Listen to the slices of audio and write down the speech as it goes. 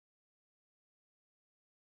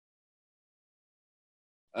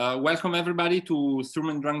Welcome everybody to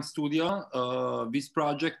Sturm&Drang Studio. This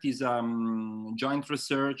project is joint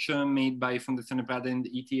research made by Fondazione Prada and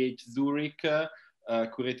ETH Zurich,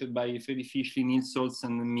 curated by Freddy Fischli, Nils Solz,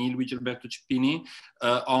 and me, Luigi Alberto Cippini,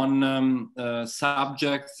 on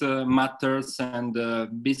subjects, matters,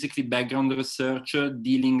 and basically background research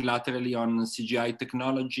dealing laterally on CGI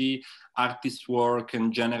technology, artist work,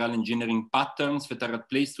 and general engineering patterns that are at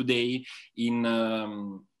place today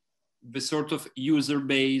in the sort of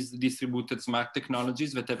user-based distributed smart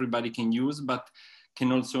technologies that everybody can use, but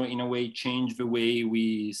can also in a way change the way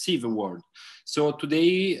we see the world. So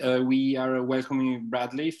today we are welcoming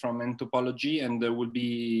Bradley from Ntopology, and will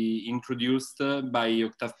be introduced by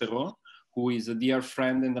Octave Perrault, who is a dear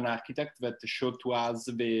friend and an architect that showed to us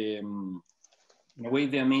the, in a way,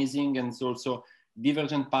 the amazing and also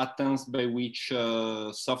divergent patterns by which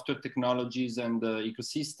software technologies and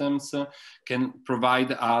ecosystems can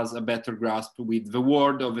provide us a better grasp with the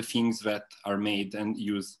world of the things that are made and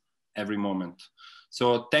used every moment.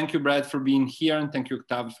 So thank you, Brad, for being here, and thank you,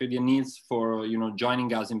 Octave, Freddy, and Nils for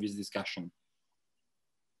joining us in this discussion.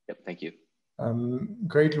 Yep, thank you.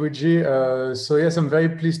 Great, Luigi. So yes, I'm very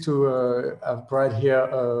pleased to have Brad here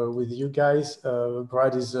with you guys.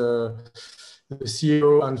 Brad is the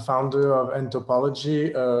CEO and founder of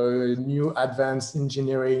Ntopology, new advanced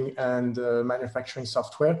engineering and manufacturing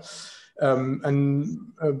software.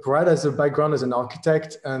 Brad has a background as an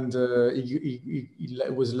architect, and he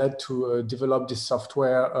was led to develop this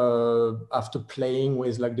software after playing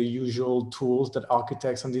with like the usual tools that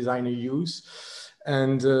architects and designers use.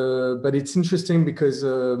 But it's interesting because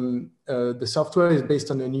the software is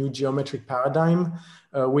based on a new geometric paradigm,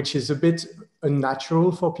 which is a bit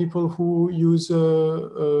unnatural for people who use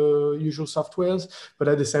usual softwares, but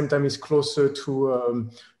at the same time is closer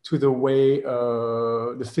to the way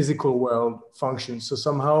the physical world functions. So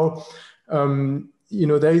somehow,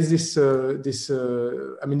 there is this this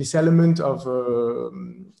element of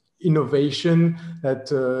innovation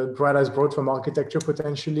that Brad has brought from architecture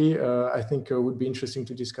potentially. I think would be interesting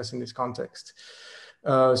to discuss in this context.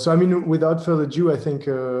 So without further ado, I think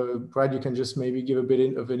Brad, you can just maybe give a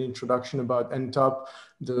bit of an introduction about Ntop,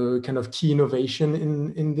 the kind of key innovation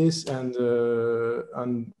in this, and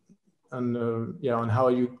on how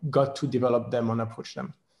you got to develop them and approach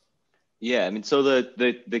them. Yeah, so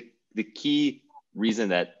the key reason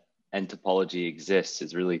that Ntopology exists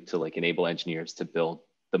is really to enable engineers to build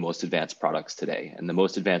the most advanced products today. And the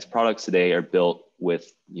most advanced products today are built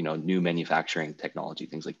with new manufacturing technology,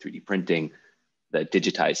 things like 3D printing, the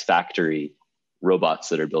digitized factory, robots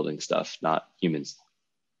that are building stuff, not humans,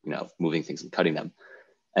 moving things and cutting them.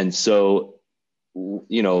 And so,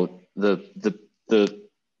 the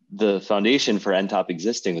foundation for Ntop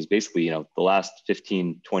existing was basically, the last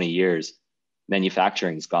 15, 20 years,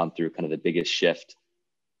 manufacturing's gone through kind of the biggest shift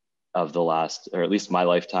of the last, or at least my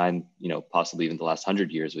lifetime, possibly even the last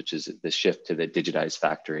 100 years, which is the shift to the digitized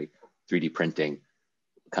factory, 3D printing,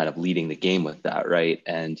 kind of leading the game with that, right?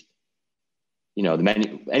 And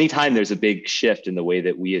anytime there's a big shift in the way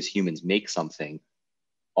that we as humans make something,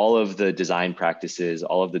 all of the design practices,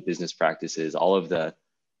 all of the business practices, all of the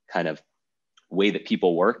kind of way that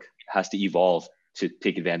people work has to evolve to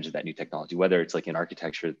take advantage of that new technology. Whether it's in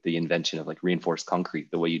architecture, the invention of reinforced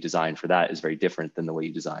concrete, the way you design for that is very different than the way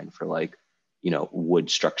you design for wood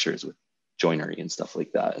structures with joinery and stuff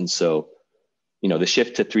like that. And so, the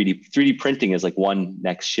shift to 3D printing is one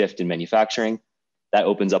next shift in manufacturing. That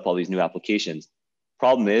opens up all these new applications.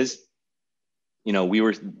 Problem is,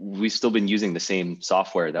 we've still been using the same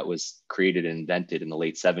software that was created and invented in the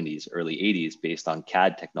late 70s, early 80s, based on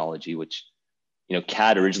CAD technology, which,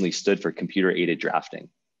 CAD originally stood for computer aided drafting.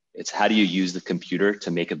 It's how do you use the computer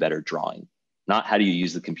to make a better drawing? Not how do you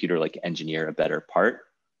use the computer engineer a better part,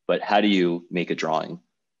 but how do you make a drawing?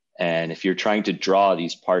 And if you're trying to draw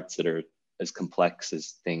these parts that are as complex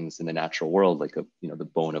as things in the natural world, like the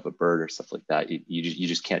bone of a bird or stuff like that, you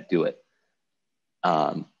just can't do it.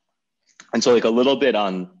 And so a little bit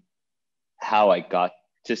on how I got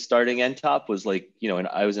to starting Ntop was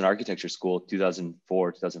I was in architecture school,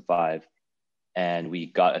 2004, 2005, and we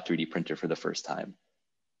got a 3D printer for the first time.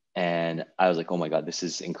 And I was oh my God, this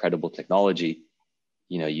is incredible technology.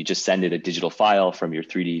 You just send it a digital file from your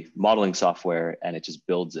 3D modeling software and it just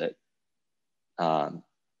builds it. But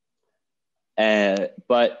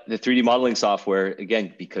the 3D modeling software,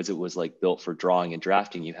 again, because it was built for drawing and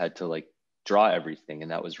drafting, you had to draw everything.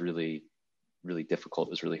 And that was really, really difficult.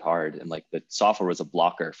 It was really hard. And the software was a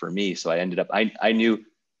blocker for me. So I ended up, I knew,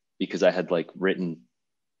 because I had written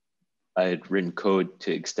code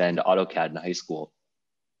to extend AutoCAD in high school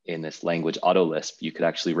in this language, AutoLisp. You could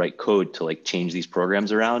actually write code to change these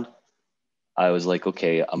programs around. I was like,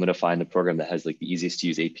 okay, I'm going to find a program that has like the easiest to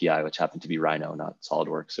use API, which happened to be Rhino, not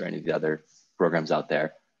SolidWorks or any of the other programs out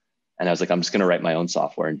there. And I was like, I'm just going to write my own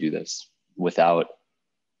software and do this without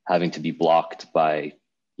having to be blocked by,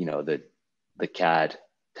 you know, the CAD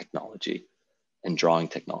technology and drawing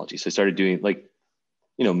technology. So I started doing like,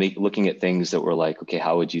 you know, looking at things that were like, okay,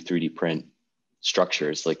 how would you 3D print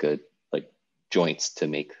structures like joints to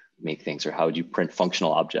make things, or how would you print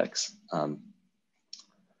functional objects?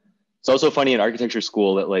 It's also funny in architecture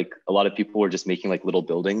school that like a lot of people were just making like little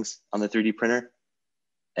buildings on the 3D printer.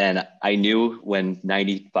 And I knew when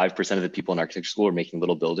 95% of the people in architecture school were making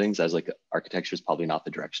little buildings, I was like, architecture is probably not the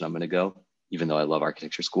direction I'm going to go, even though I love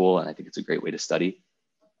architecture school and I think it's a great way to study.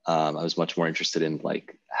 I was much more interested in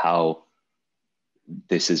like how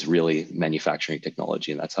this is really manufacturing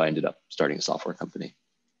technology. And that's how I ended up starting a software company.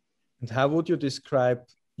 And how would you describe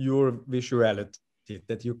your visuality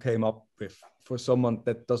that you came up with for someone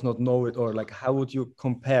that does not know it, or like how would you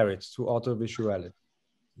compare it to other visuality?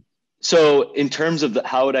 So in terms of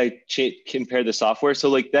how would I compare the software? So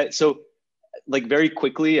like very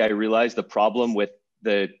quickly, I realized the problem with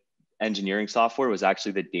the engineering software was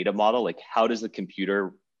actually the data model. Like how does the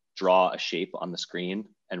computer draw a shape on the screen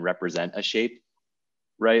and represent a shape,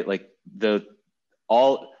 right? Like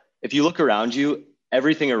if you look around you,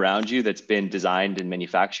 everything around you that's been designed and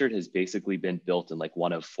manufactured has basically been built in like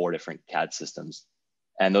one of 4 different CAD systems.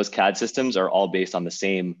 And those CAD systems are all based on the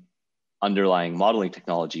same underlying modeling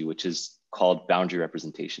technology, which is called boundary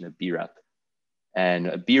representation, a BREP. And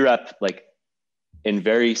a BREP, like in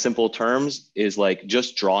very simple terms, is like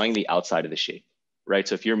just drawing the outside of the shape, right?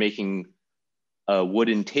 So if you're making a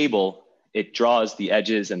wooden table, it draws the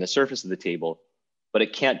edges and the surface of the table, but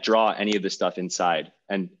it can't draw any of the stuff inside.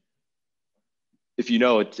 And if you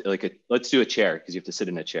know, it's like let's do a chair, because you have to sit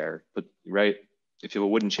in a chair, but right? If you have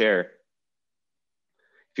a wooden chair,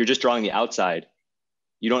 if you're just drawing the outside,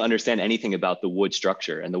 you don't understand anything about the wood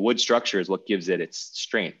structure. And the wood structure is what gives it its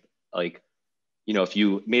strength. Like, you know, if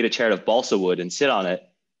you made a chair out of balsa wood and sit on it,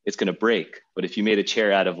 it's going to break. But if you made a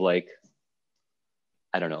chair out of like,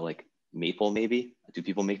 I don't know, like maple, maybe? Do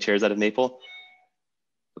people make chairs out of maple?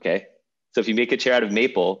 Okay. So if you make a chair out of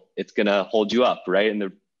maple, it's going to hold you up, right?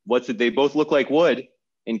 And they both look like wood.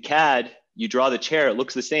 In CAD, you draw the chair, it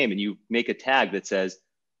looks the same, and you make a tag that says,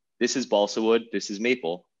 this is balsa wood, this is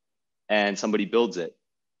maple, and somebody builds it.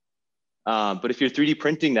 But if you're 3D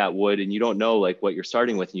printing that wood and you don't know like what you're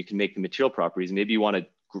starting with, and you can make the material properties, maybe you want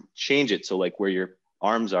to change it so like where your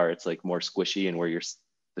arms are, it's like more squishy, and where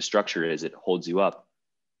the structure is, it holds you up.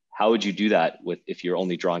 How would you do that if you're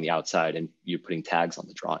only drawing the outside and you're putting tags on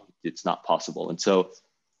the drawing? It's not possible. And so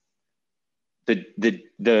the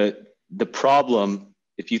problem,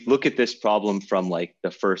 if you look at this problem from like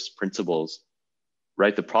the first principles,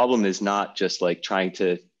 right? The problem is not just like trying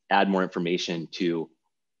to add more information to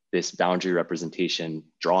this boundary representation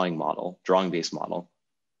drawing-based model.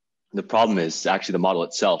 The problem is actually the model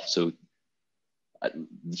itself. So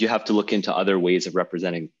you have to look into other ways of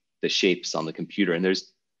representing the shapes on the computer. And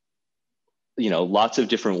there's, you know, lots of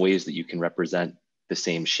different ways that you can represent the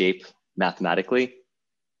same shape mathematically.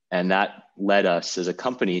 And that led us as a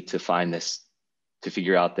company to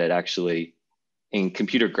figure out that actually in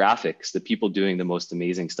computer graphics, the people doing the most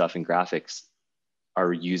amazing stuff in graphics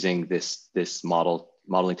are using this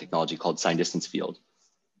modeling technology called sign distance field.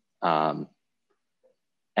 And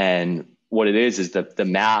what it is that the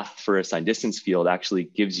math for a sign distance field actually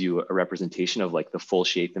gives you a representation of like the full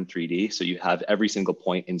shape in 3D. So you have every single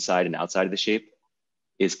point inside and outside of the shape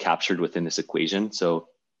is captured within this equation. So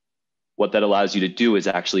what that allows you to do is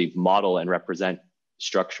actually model and represent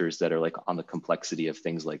structures that are like on the complexity of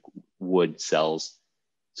things like wood cells.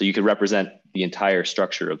 So you could represent the entire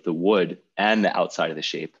structure of the wood and the outside of the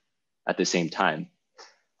shape at the same time.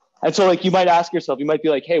 And so like you might ask yourself, you might be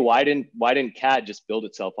like, hey, why didn't CAD just build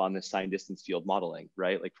itself on this sign distance field modeling,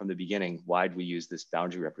 right? Like from the beginning, why did we use this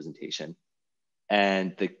boundary representation?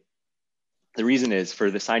 And the reason is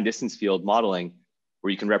for the sign distance field modeling,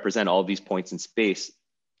 where you can represent all of these points in space,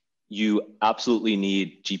 you absolutely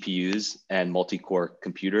need GPUs and multi-core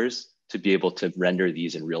computers to be able to render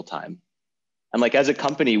these in real time. And like as a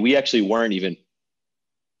company, we actually weren't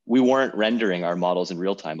rendering our models in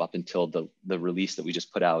real time up until the release that we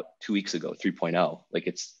just put out 2 weeks ago, 3.0. Like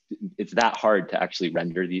it's that hard to actually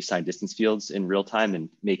render these sign distance fields in real time and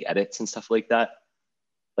make edits and stuff like that.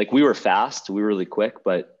 Like we were fast, we were really quick,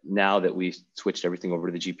 but now that we switched everything over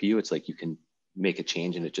to the GPU, it's like you can make a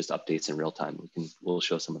change and it just updates in real time. We'll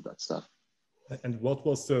show some of that stuff. And what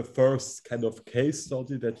was the first kind of case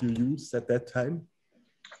study that you used at that time?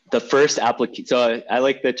 The first application, so I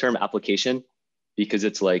like the term application because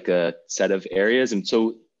it's like a set of areas. And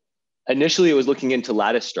so Initially, it was looking into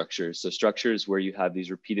lattice structures. So structures where you have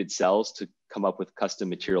these repeated cells to come up with custom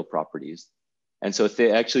material properties. And so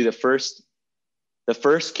actually the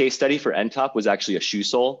first case study for Ntop was actually a shoe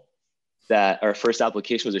sole. That our first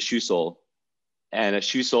application was a shoe sole, and a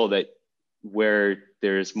shoe sole that where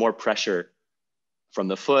there's more pressure from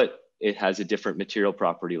the foot, it has a different material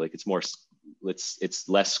property. Like it's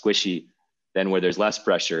less squishy than where there's less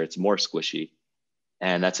pressure, it's more squishy.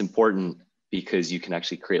 And that's important because you can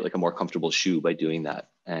actually create like a more comfortable shoe by doing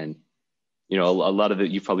that. And you know, a lot of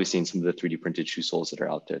it, you've probably seen some of the 3D printed shoe soles that are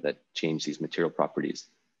out there that change these material properties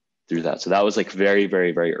through that. So that was like very,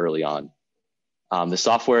 very, very early on. The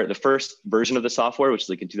software, the first version of the software, which was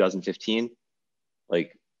like in 2015,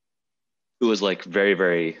 like it was like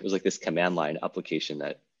it was like this command line application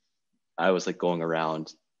that I was like going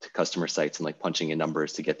around to customer sites and like punching in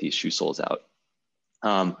numbers to get these shoe soles out.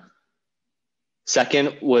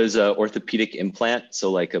 Second was a orthopedic implant.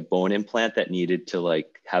 So like a bone implant that needed to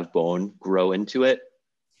like have bone grow into it.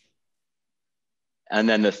 And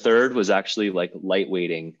then the third was actually like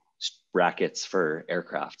lightweighting brackets for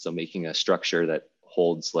aircraft. So making a structure that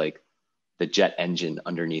holds like the jet engine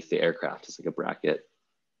underneath the aircraft is like a bracket,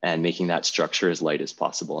 and making that structure as light as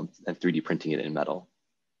possible and 3D printing it in metal.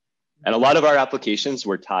 And a lot of our applications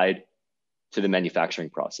were tied to the manufacturing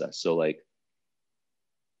process. So like,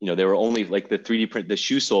 you know, they were only like the 3D print, the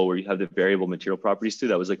shoe sole where you have the variable material properties too,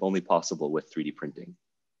 that was like only possible with 3D printing.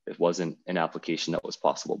 It wasn't an application that was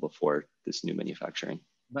possible before this new manufacturing.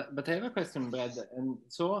 But I have a question, Brad. And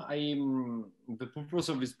so the purpose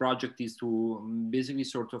of this project is to basically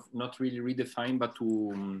sort of not really redefine, but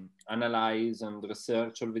to analyze and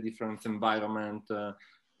research all the different environment,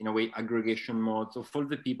 in a way, aggregation modes of all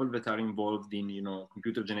the people that are involved in, you know,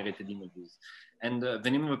 computer-generated images. And the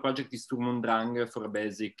name of the project is Sturm&Drang for a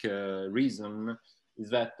basic reason, is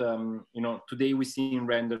that, you know, today we see in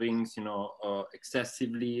renderings, you know,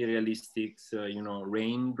 excessively realistic, you know,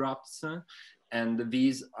 raindrops. And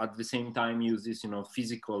these at the same time uses, you know,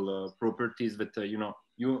 physical properties that, you know,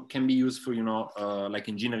 you can be used for, you know, like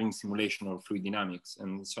engineering simulation or fluid dynamics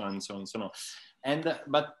and so on and so on and so on. And,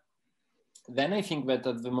 but then I think that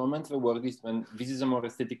at the moment the world is, and this is a more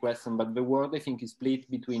aesthetic question, but the world I think is split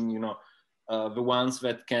between, you know, the ones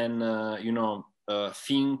that can, you know,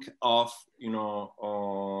 think of, you know,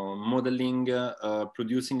 modeling,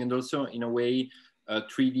 producing, and also in a way,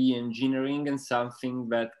 3D engineering, and something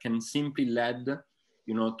that can simply lead,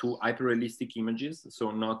 you know, to hyper-realistic images.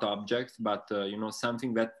 So not objects, but, you know,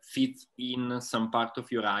 something that fits in some part of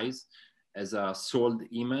your eyes as a solid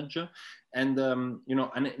image. And, you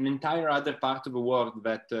know, an entire other part of the world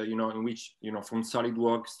that, you know, in which, you know, from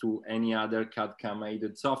SolidWorks to any other CAD/CAM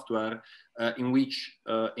aided software, in which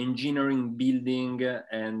engineering, building,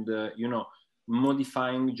 and, you know,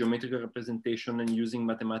 modifying geometrical representation and using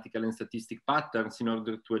mathematical and statistic patterns in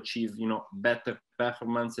order to achieve, you know, better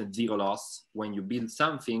performance and zero loss when you build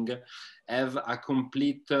something, have a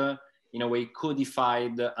complete, in a way,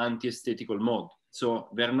 codified anti-aesthetical mode. So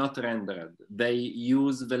they're not rendered. They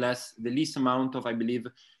use the least amount of, I believe,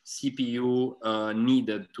 CPU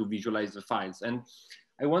needed to visualize the files. And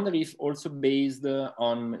I wonder if also based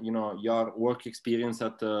on, you know, your work experience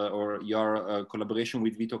at, or your collaboration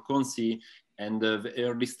with Vito Consi and the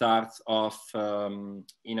early starts of,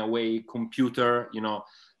 in a way, computer, you know,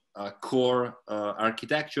 core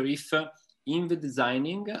architecture, if in the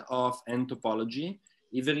designing of Ntopology,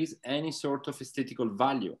 if there is any sort of aesthetical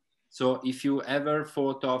value. So if you ever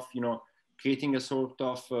thought of, you know, creating a sort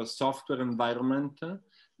of software environment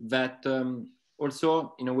that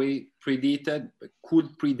also in a way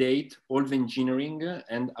could predate all the engineering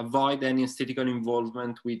and avoid any aesthetical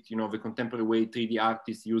involvement with, you know, the contemporary way 3D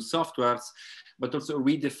artists use softwares, but also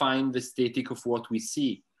redefine the aesthetic of what we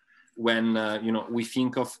see when, you know, we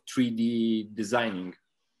think of 3D designing.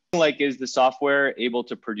 Like, is the software able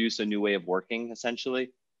to produce a new way of working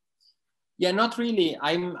essentially? Yeah, not really.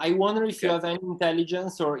 I wonder if you have any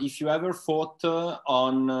intelligence or if you ever thought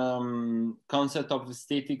on concept of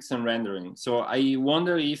aesthetics and rendering. So I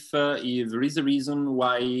wonder if there is a reason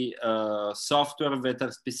why software that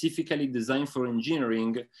are specifically designed for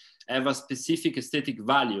engineering have a specific aesthetic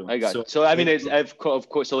value. I got it. So I mean, it's, of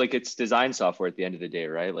course, so like it's design software at the end of the day,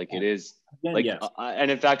 right? Like it is, like, yes. And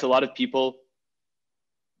in fact, a lot of people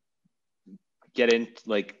get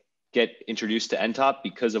introduced to Ntop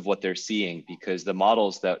because of what they're seeing, because the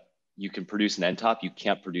models that you can produce in Ntop, you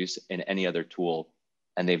can't produce in any other tool.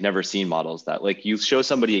 And they've never seen models that, like, you show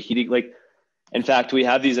somebody a heating, like, in fact, we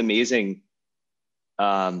have these amazing,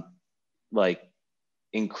 like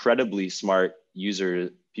incredibly smart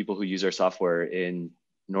people who use our software in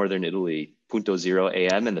Northern Italy, Punto Zero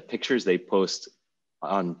AM, and the pictures they post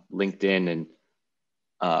on LinkedIn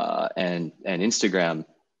and Instagram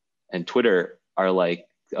and Twitter are like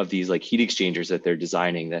of these like heat exchangers that they're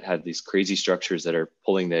designing that have these crazy structures that are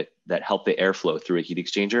pulling that help the airflow through a heat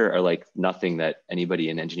exchanger are like nothing that anybody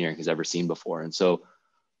in engineering has ever seen before. And so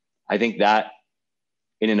I think that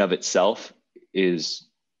in and of itself is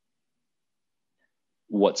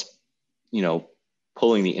what's, you know,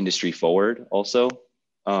 pulling the industry forward also.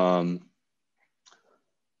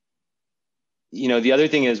 You know, the other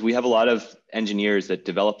thing is we have a lot of engineers that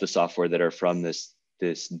develop the software that are from this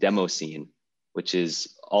demo scene, which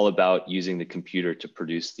is all about using the computer to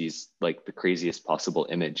produce these like the craziest possible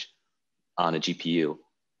image on a GPU.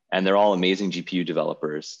 And they're all amazing GPU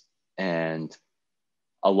developers. And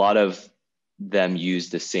a lot of them use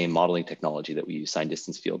the same modeling technology that we use, sign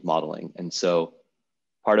distance field modeling. And so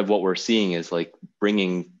part of what we're seeing is like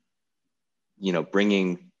bringing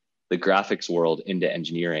the graphics world into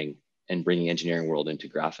engineering and bringing engineering world into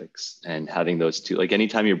graphics and having those two, like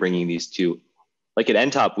anytime you're bringing these two, like at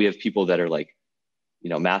Ntop, we have people that are like, you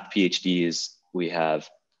know, math PhDs, we have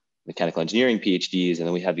mechanical engineering PhDs, and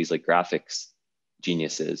then we have these like graphics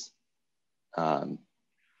geniuses. And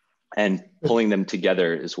pulling them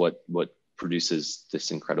together is what produces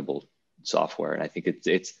this incredible software. And I think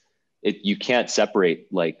you can't separate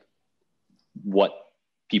like what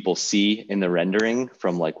people see in the rendering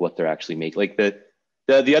from like what they're actually making. Like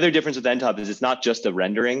the other difference with Ntop is it's not just a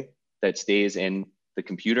rendering that stays in the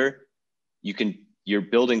computer. You're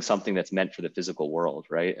building something that's meant for the physical world,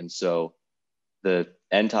 right? And so the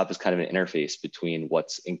Ntop is kind of an interface between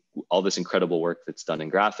all this incredible work that's done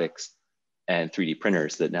in graphics and 3D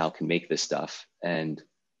printers that now can make this stuff. And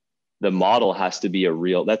the model has to be a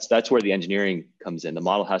real, that's where the engineering comes in. The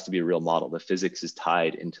model has to be a real model. The physics is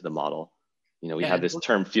tied into the model. You know, we have this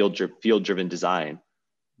term field-driven design,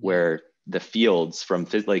 where the fields from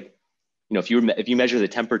like, you know, if you measure the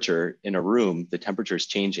temperature in a room, the temperature is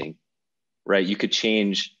changing, right? You could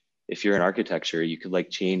change, if you're in architecture, you could like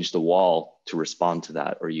change the wall to respond to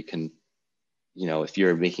that. Or you can, you know, if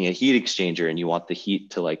you're making a heat exchanger and you want the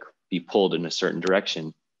heat to like be pulled in a certain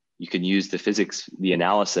direction, you can use the physics, the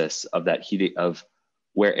analysis of that heat, of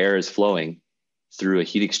where air is flowing through a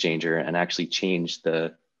heat exchanger and actually change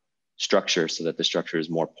the structure so that the structure is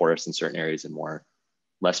more porous in certain areas and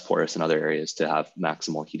less porous in other areas to have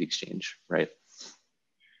maximal heat exchange, right?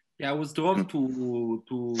 Yeah, I was drawn to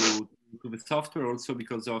the software also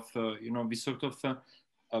because of you know, this sort of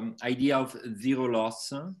idea of zero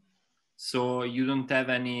loss. So you don't have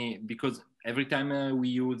any, because every time we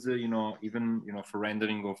use, you know, even, you know, for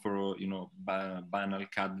rendering or for, you know, banal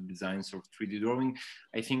CAD designs or 3D drawing,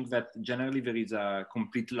 I think that generally there is a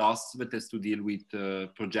complete loss that has to deal with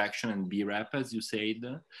projection and B-rep, as you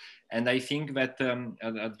said. And I think that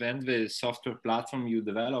at the end, the software platform you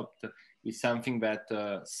developed is something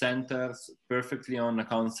that centers perfectly on a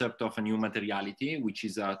concept of a new materiality, which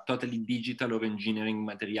is a totally digital or engineering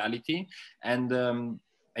materiality. And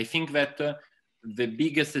I think that the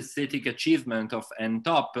biggest aesthetic achievement of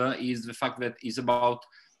Ntop is the fact that it's about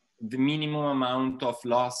the minimum amount of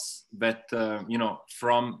loss that, you know,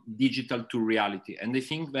 from digital to reality. And I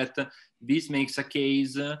think that this makes a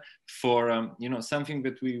case for, you know, something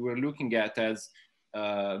that we were looking at as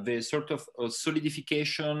the sort of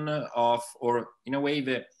solidification of, or in a way,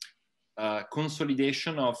 the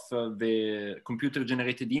consolidation of the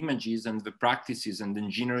computer-generated images and the practices and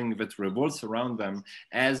engineering that revolves around them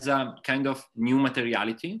as a kind of new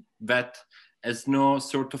materiality that has no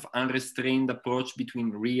sort of unrestrained approach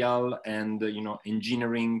between real and, you know,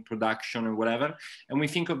 engineering, production, and whatever. And we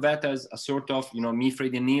think of that as a sort of, you know, me,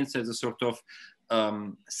 Freud, and Niels as a sort of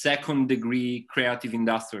second-degree creative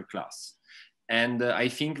industrial class. And I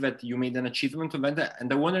think that you made an achievement of that.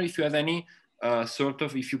 And I wonder if you have any sort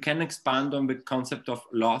of, if you can expand on the concept of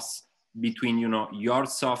loss between, you know, your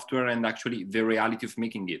software and actually the reality of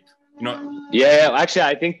making it, you know? Yeah, actually,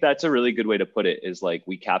 I think that's a really good way to put it, is like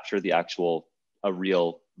we capture the actual, a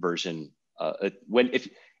real version.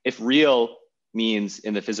 If real means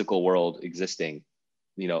in the physical world existing,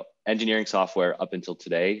 you know, engineering software up until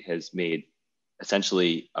today has made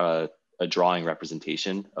essentially a drawing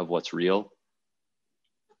representation of what's real.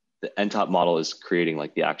 The Ntop model is creating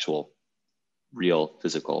like the actual real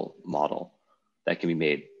physical model that can be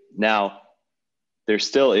made. Now, there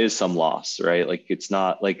still is some loss, right? Like it's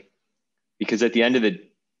not like, because at the end of the,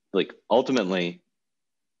 like ultimately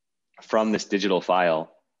from this digital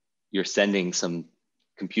file, you're sending some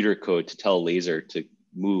computer code to tell a laser to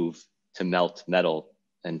move, to melt metal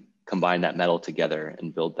and combine that metal together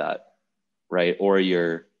and build that, right? Or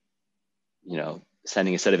you're, you know,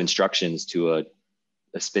 sending a set of instructions to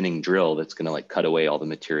a spinning drill that's going to like cut away all the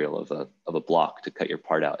material of a block to cut your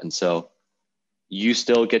part out. And so you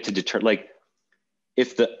still get to determine, like,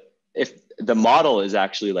 if the model is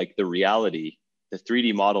actually like the reality, the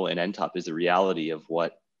 3D model in Ntop is the reality of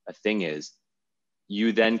what a thing is,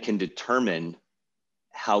 you then can determine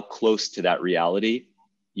how close to that reality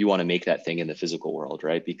you want to make that thing in the physical world,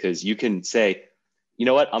 right? Because you can say, you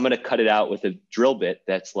know what, I'm going to cut it out with a drill bit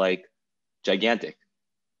that's like gigantic,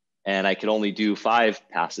 and I can only do 5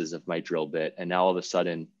 passes of my drill bit, and now all of a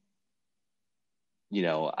sudden, you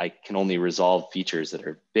know, I can only resolve features that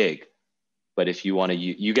are big. But if you want to,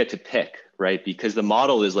 you get to pick, right? Because the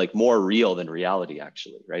model is like more real than reality,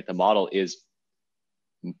 actually, right? The model is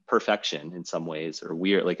perfection in some ways, or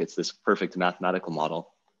weird, like it's this perfect mathematical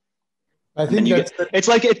model. I think it's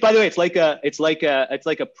like it. By the way, it's like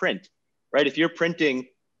a print, right? If you're printing,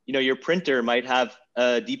 you know, your printer might have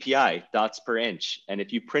DPI, dots per inch, and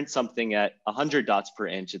if you print something at 100 dots per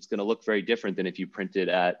inch, it's going to look very different than if you print it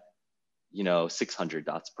at, you know, 600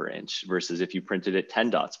 dots per inch versus if you printed at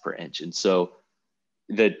 10 dots per inch. And so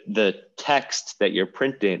the text that you're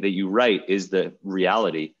printing, that you write, is the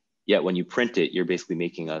reality. Yet when you print it, you're basically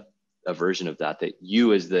making a version of that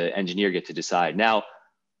you as the engineer get to decide. Now,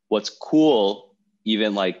 what's cool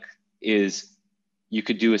even like is you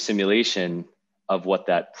could do a simulation of what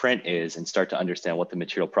that print is and start to understand what the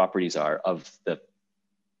material properties are of the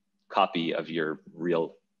copy of your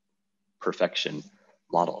real perfection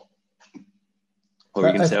model. What were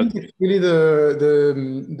you going to say? I think it's really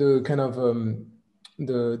the kind of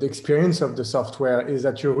the experience of the software is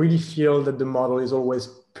that you really feel that the model is always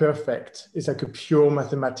perfect. It's like a pure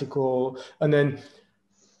mathematical, and then,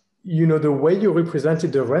 you know, the way you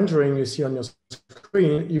represented the rendering you see on your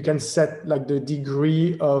screen, you can set like the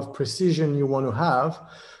degree of precision you want to have.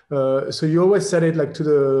 So you always set it like to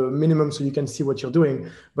the minimum so you can see what you're doing.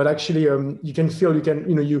 But actually, you can feel, you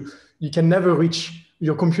can never reach,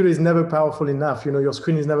 your computer is never powerful enough. You know, your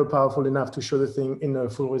screen is never powerful enough to show the thing in a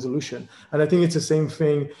full resolution. And I think it's the same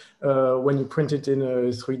thing when you print it in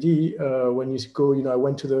 3D. When you go, you know, I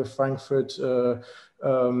went to the Frankfurt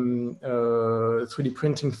 3D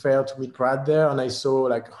printing fair to meet Brad there, and I saw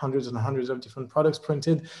like hundreds and hundreds of different products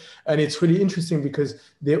printed. And it's really interesting because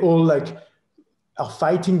they all like are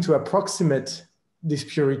fighting to approximate this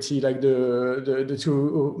purity, like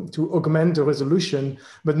to augment the resolution,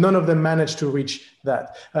 but none of them manage to reach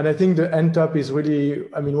that. And I think the Ntop is really,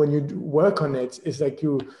 I mean, when you work on it, it's like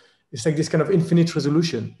this kind of infinite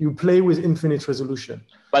resolution. You play with infinite resolution.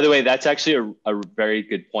 By the way, that's actually a very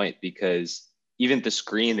good point, because even the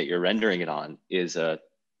screen that you're rendering it on is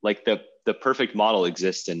like the perfect model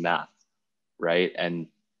exists in math, right? And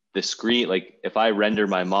the screen, like if I render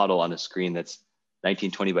my model on a screen that's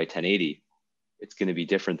 1920 by 1080, it's going to be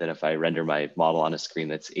different than if I render my model on a screen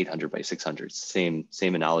that's 800 by 600. Same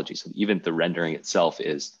analogy. So even the rendering itself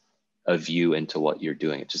is a view into what you're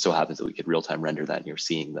doing. It just so happens that we could real-time render that and you're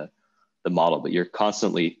seeing the model, but you're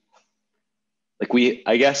constantly, like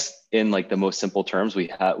I guess in like the most simple terms, we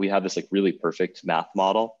have this like really perfect math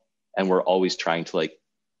model, and we're always trying to like,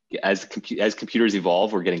 as computers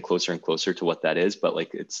evolve, we're getting closer and closer to what that is, but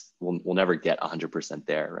like we'll never get 100%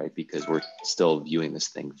 there, right? Because we're still viewing this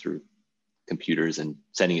thing through computers and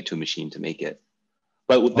sending it to a machine to make it.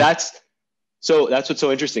 But that's what's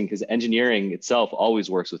so interesting, because engineering itself always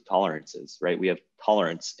works with tolerances, right? We have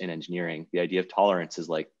tolerance in engineering. The idea of tolerance is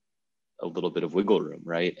like a little bit of wiggle room,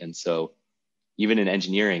 right? And so even in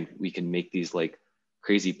engineering, we can make these like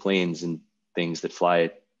crazy planes and things that fly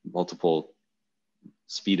at multiple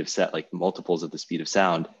speed of set, like multiples of the speed of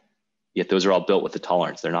sound, yet those are all built with a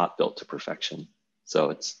tolerance. They're not built to perfection. So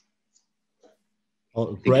it's, I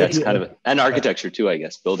think that's kind of, and architecture too, I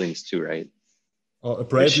guess, buildings too, right?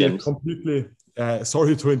 Brady, completely,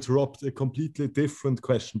 sorry to interrupt, a completely different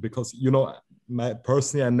question, because, you know,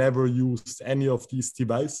 personally, I never used any of these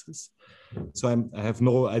devices. So I have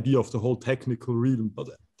no idea of the whole technical realm, but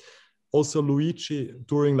also Luigi,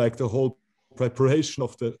 during like the whole preparation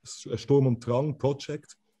of the Sturm&Drang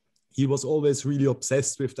project, he was always really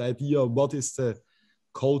obsessed with the idea of what is the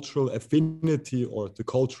cultural affinity or the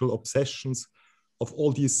cultural obsessions of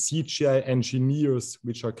all these CGI engineers,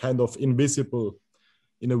 which are kind of invisible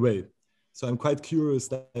in a way. So I'm quite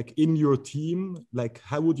curious, like in your team, like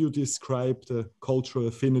how would you describe the cultural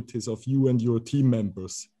affinities of you and your team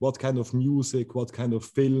members? What kind of music, what kind of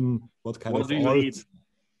film, what kind of art?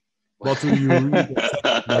 What do you read?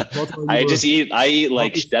 Like, I eat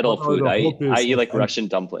like shtetl food. I eat like Russian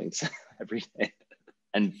dumplings every day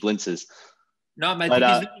and blintzes. No, but it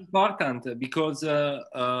is very important, because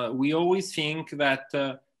we always think that,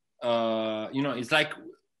 you know, it's like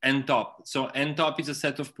Ntop. So Ntop is a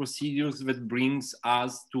set of procedures that brings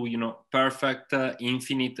us to, you know, perfect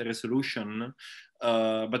infinite resolution.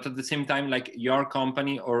 But at the same time, like your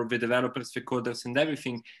company or the developers, the coders and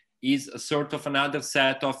everything is a sort of another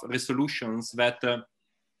set of resolutions that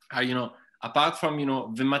are, you know, apart from, you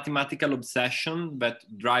know, the mathematical obsession that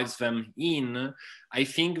drives them in, I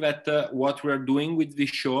think that what we're doing with this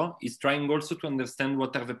show is trying also to understand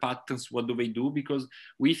what are the patterns, what do they do, because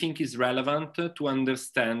we think is relevant to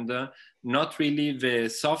understand not really the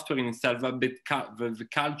software in itself, but the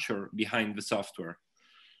culture behind the software.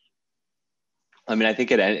 I mean, I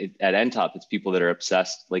think at Ntop, it's people that are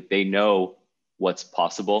obsessed, like they know what's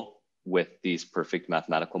possible with these perfect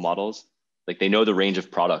mathematical models. Like they know the range of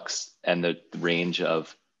products and the range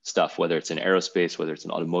of stuff, whether it's in aerospace, whether it's in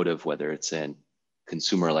automotive, whether it's in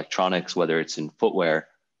consumer electronics, whether it's in footwear,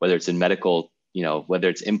 whether it's in medical, you know, whether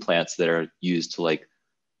it's implants that are used to like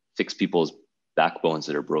fix people's backbones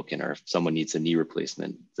that are broken, or if someone needs a knee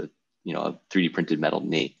replacement, you know, a 3D printed metal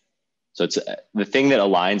knee. So it's the thing that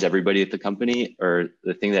aligns everybody at the company, or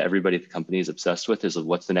the thing that everybody at the company is obsessed with, is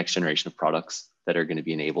what's the next generation of products that are going to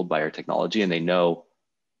be enabled by our technology. And they know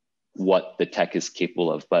what the tech is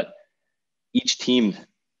capable of, but each team,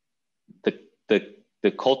 so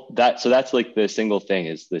that's like the single thing,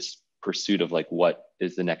 is this pursuit of like, what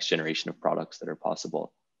is the next generation of products that are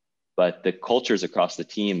possible. But the cultures across the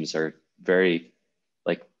teams are very,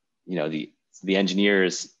 like, you know, the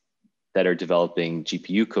engineers that are developing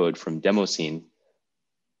GPU code from demo scene,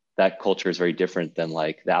 that culture is very different than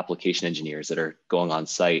like the application engineers that are going on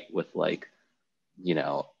site with like, you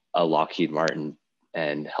know, a Lockheed Martin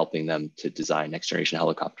and helping them to design next generation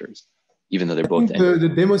helicopters, even though they're both. The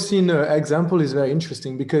demo scene example is very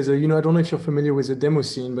interesting because, you know, I don't know if you're familiar with the demo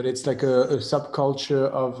scene, but it's like a subculture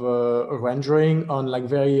of rendering on like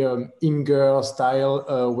very Inger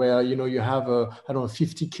style, where, you know, you have a, I don't know,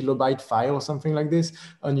 50 kilobyte file or something like this,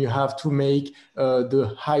 and you have to make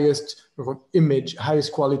the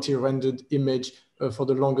highest quality rendered image for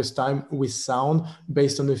the longest time with sound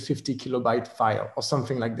based on a 50 kilobyte file or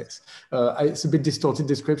something like this. It's a bit distorted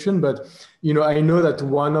description, but, you know, I know that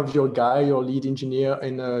one of your lead engineer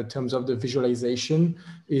in terms of the visualization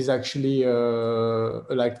is actually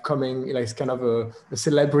like kind of a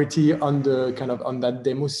celebrity on that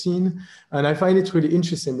demo scene. And I find it really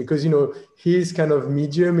interesting because, you know, his kind of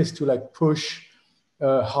medium is to like push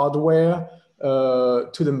hardware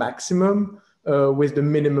to the maximum, with the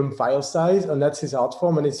minimum file size, and that's his art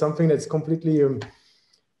form, and it's something that's completely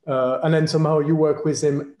and then somehow you work with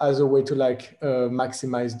him as a way to like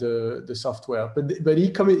maximize the software, but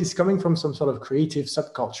he's coming from some sort of creative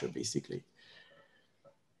subculture, basically,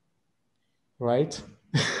 right?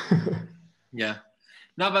 Yeah,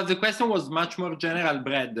 no, but the question was much more general,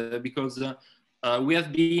 Brad, because we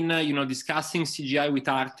have been you know, discussing CGI with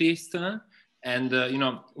artists. And, you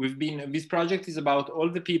know, this project is about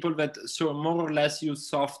all the people that more or less use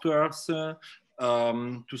softwares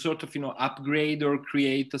to sort of, you know, upgrade or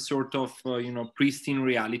create a sort of, you know, pristine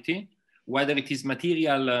reality, whether it is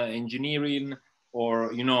material engineering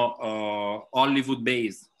or, you know, Hollywood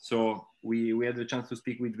based. So we had the chance to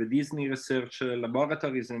speak with the Disney research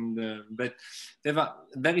laboratories, and but they have a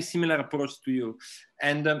very similar approach to you.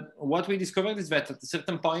 And what we discovered is that at a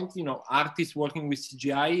certain point, you know, artists working with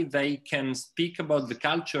CGI, they can speak about the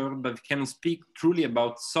culture, but can speak truly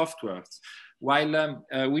about softwares. While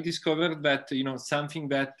we discovered that, you know, something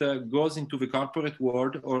that goes into the corporate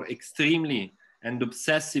world, or extremely and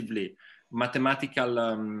obsessively mathematical,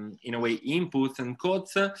 in a way, inputs and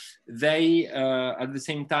codes, they, at the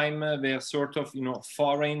same time, they're sort of, you know,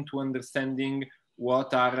 foreign to understanding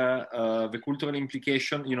what are the cultural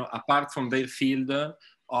implications, you know, apart from their field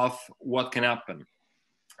of what can happen.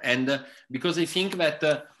 And because I think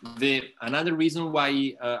that another reason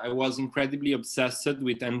why I was incredibly obsessed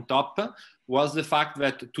with Ntop was the fact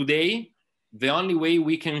that today, the only way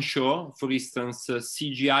we can show, for instance,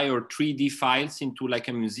 CGI or 3D files into like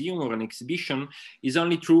a museum or an exhibition is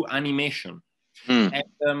only through animation. And,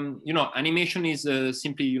 you know, animation is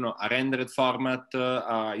simply, you know, a rendered format,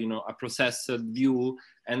 you know, a processed view,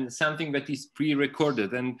 and something that is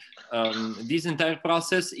pre-recorded. And this entire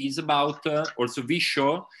process is about, also this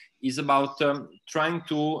show is about trying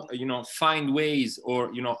to, you know, find ways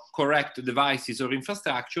or, you know, correct devices or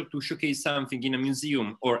infrastructure to showcase something in a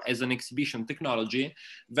museum or as an exhibition technology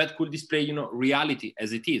that could display, you know, reality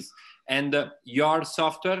as it is. And your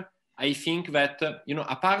software, I think that, you know,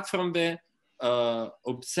 apart from the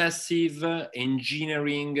obsessive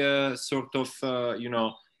engineering sort of, you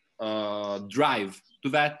know, drive to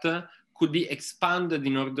that, could be expanded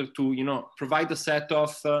in order to, you know, provide a set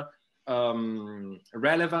of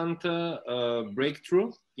relevant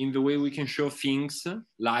breakthrough in the way we can show things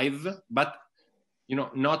live, but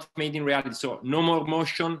not made in reality. So no more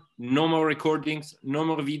motion, no more recordings, no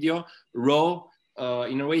more video, raw,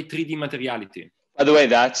 in a way 3D materiality. By the way,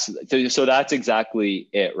 that's exactly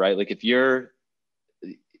it, right? Like if you're,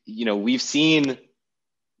 we've seen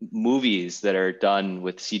movies that are done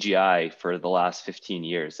with CGI for the last 15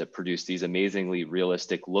 years that produce these amazingly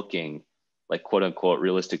realistic looking, like quote unquote,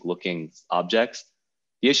 realistic looking objects.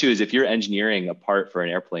 The issue is if you're engineering a part for an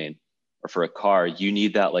airplane or for a car, you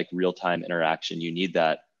need that like real-time interaction. You need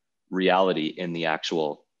that reality in the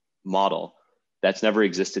actual model. That's never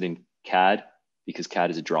existed in CAD because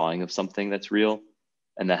CAD is a drawing of something that's real.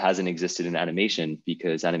 And that hasn't existed in animation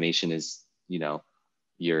because animation is,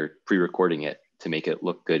 you're pre-recording it to make it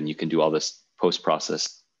look good, and you can do all this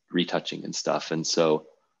post-process retouching and stuff. And so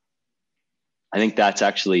I think that's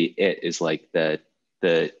actually it, is like the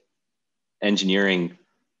engineering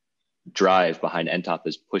drive behind Ntop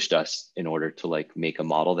has pushed us in order to like make a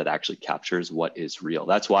model that actually captures what is real.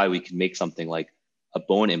 That's why we can make something like a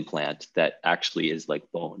bone implant that actually is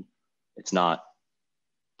like bone. It's not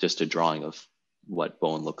just a drawing of what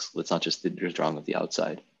bone looks. It's not just the drawing of the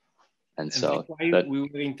outside. And so that's why we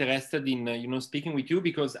were interested in, speaking with you,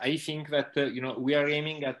 because I think that, we are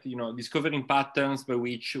aiming at, discovering patterns by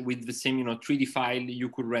which with the same, 3D file, you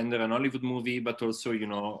could render an Hollywood movie, but also,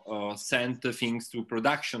 send things to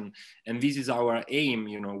production. And this is our aim,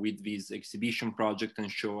 with this exhibition project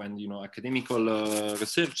and show and, academical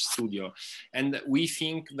research studio. And we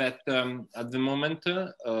think that at the moment,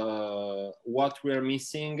 what we're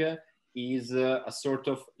missing is a sort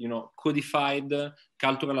of, codified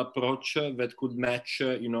cultural approach that could match,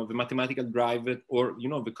 the mathematical drive or,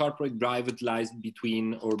 the corporate drive that lies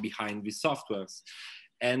between or behind these softwares.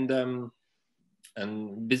 And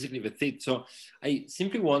basically that's it. So I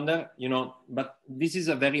simply wonder, but this is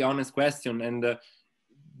a very honest question. And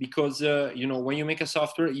because, when you make a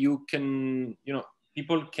software, you can,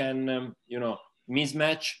 people can,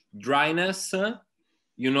 mismatch dryness,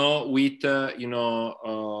 with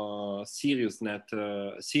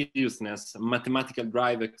seriousness, mathematical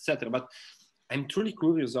drive, etc. But I'm truly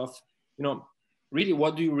curious of, really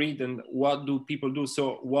what do you read and what do people do?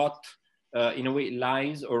 So what, in a way,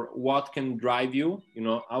 lies or what can drive you,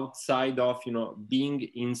 outside of, being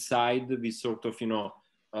inside this sort of,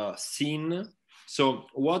 scene. So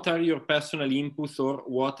what are your personal inputs, or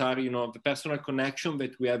what are, the personal connection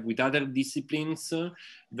that we have with other disciplines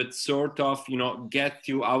that sort of, get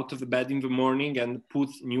you out of the bed in the morning and put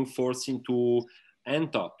new force into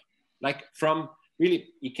Ntop? Like from really,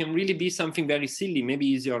 it can really be something very silly.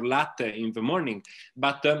 Maybe it's your latte in the morning,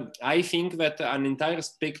 but I think that an entire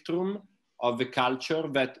spectrum of the culture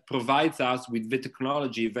that provides us with the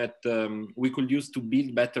technology that we could use to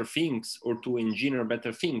build better things or to engineer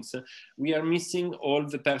better things. We are missing all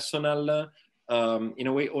the personal, in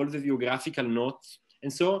a way, all the geographical notes.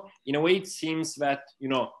 And so in a way, it seems that,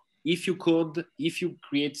 if you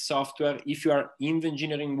create software, if you are in the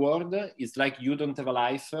engineering world, it's like you don't have a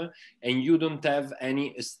life and you don't have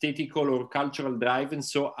any aesthetical or cultural drive. And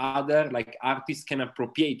so other like artists can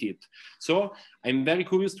appropriate it. So I'm very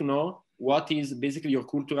curious to know, what is basically your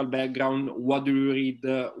cultural background? What do you read?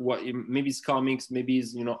 What, maybe it's comics, maybe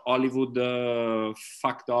it's, Hollywood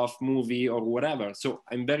fucked off movie or whatever. So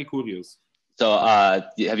I'm very curious. So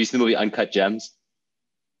have you seen the movie Uncut Gems?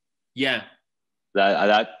 Yeah.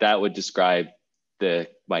 That would describe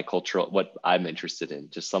my cultural, what I'm interested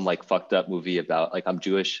in. Just some like fucked up movie about, like, I'm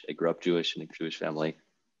Jewish. I grew up Jewish in a Jewish family,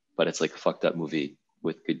 but it's like a fucked up movie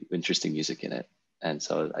with good, interesting music in it. And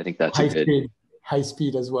so I think that's high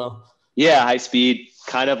speed as well. Yeah, high speed,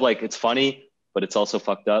 kind of like, it's funny, but it's also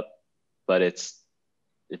fucked up, but it's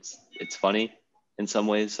funny in some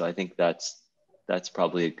ways. So I think that's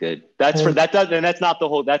probably a good, and that's not the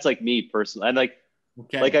whole, that's like me personally. And like,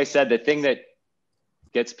 okay, like I said, the thing that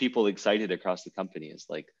gets people excited across the company is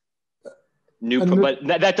like but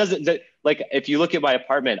that doesn't, like, if you look at my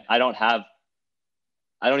apartment, I don't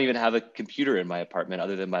even have a computer in my apartment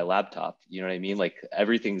other than my laptop. You know what I mean? Like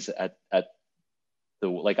everything's at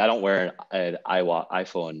like, I don't wear an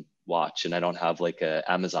iPhone watch, and I don't have like a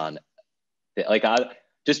Amazon. Like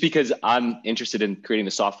just because I'm interested in creating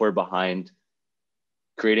the software behind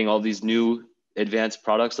creating all these new advanced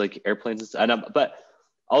products like airplanes. But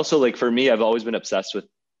also, like, for me, I've always been obsessed with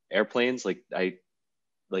airplanes. Like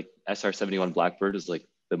SR-71 Blackbird is like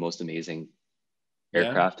the most amazing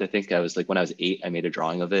aircraft. I think I was like, when I was 8, I made a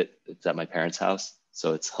drawing of it. It's at my parents' house.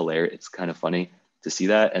 So it's hilarious. It's kind of funny to see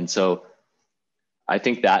that. And so I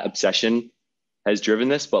think that obsession has driven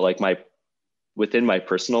this, but like within my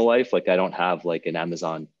personal life, like I don't have like an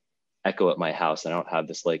Amazon Echo at my house. I don't have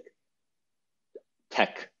this like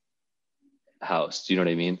tech house. Do you know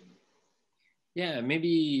what I mean? Yeah,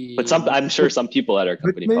 maybe. But I'm sure some people at our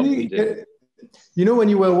company probably do. You know, when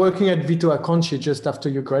you were working at Vito Acconci just after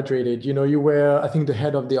you graduated, you know, you were, I think, the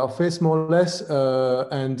head of the office, more or less,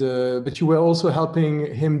 but you were also helping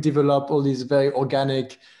him develop all these very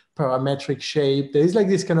organic parametric shape. There is like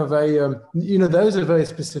this kind of very, you know, there is a very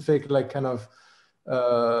specific like kind of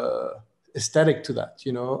aesthetic to that,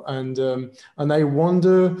 you know, and I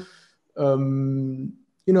wonder,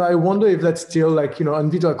 you know, I wonder if that's still like, you know,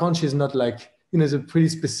 and Vito Acconci is not like, you know, is a pretty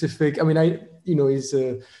specific, I mean, you know, he's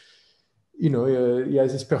you know, he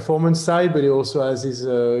has his performance side, but he also has his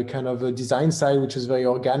kind of a design side, which is very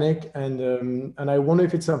organic. And I wonder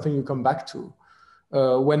if it's something you come back to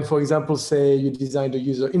when, for example, say you design the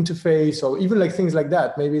user interface or even like things like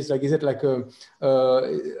that. Maybe it's like, is it like a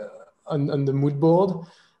on the mood board?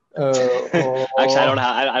 Actually,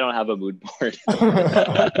 I don't have a mood board.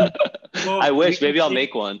 I wish, maybe I'll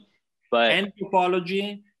make one. But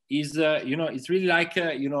Ntopology is, you know, it's really like,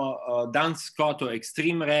 you know, Dan Scott or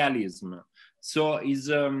extreme realism. So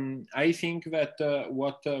is I think that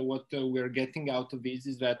what we're getting out of this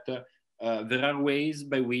is that there are ways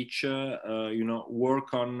by which you know,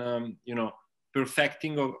 work on you know,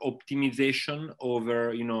 perfecting or optimization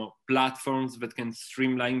over, you know, platforms that can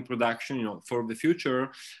streamline production, you know, for the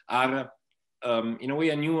future are in a way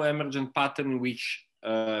a new emergent pattern in which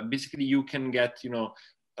basically you can get, you know,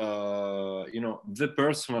 the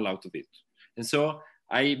personal out of it. And so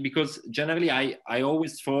because generally I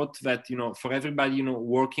always thought that, you know, for everybody, you know,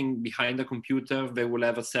 working behind a computer, they will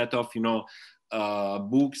have a set of, you know,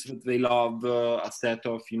 books that they love, a set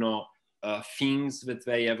of, you know, things that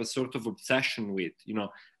they have a sort of obsession with, you know,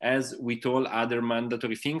 as with all other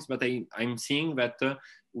mandatory things. But I'm seeing that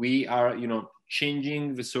we are, you know,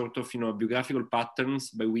 changing the sort of, you know, biographical patterns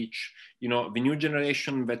by which, you know, the new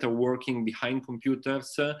generation that are working behind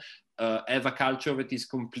computers have a culture that is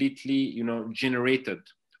completely, you know, generated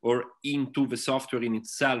or into the software in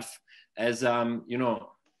itself as, you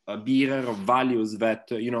know, a bearer of values that,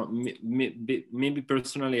 you know, maybe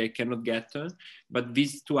personally I cannot get, but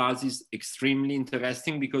this to us is extremely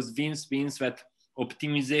interesting because this means that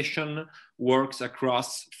optimization works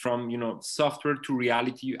across from, you know, software to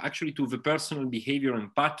reality, actually to the personal behavior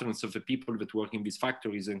and patterns of the people that work in these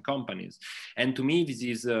factories and companies. And to me, this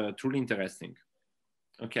is truly interesting.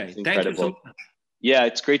 Okay, thank you so much. Yeah,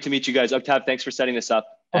 it's great to meet you guys. Octave, thanks for setting this up.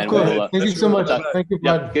 Of course. Thank you so much. Thank you,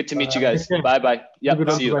 Vlad. Good to meet you guys. Bye-bye. Yeah,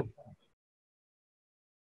 see you.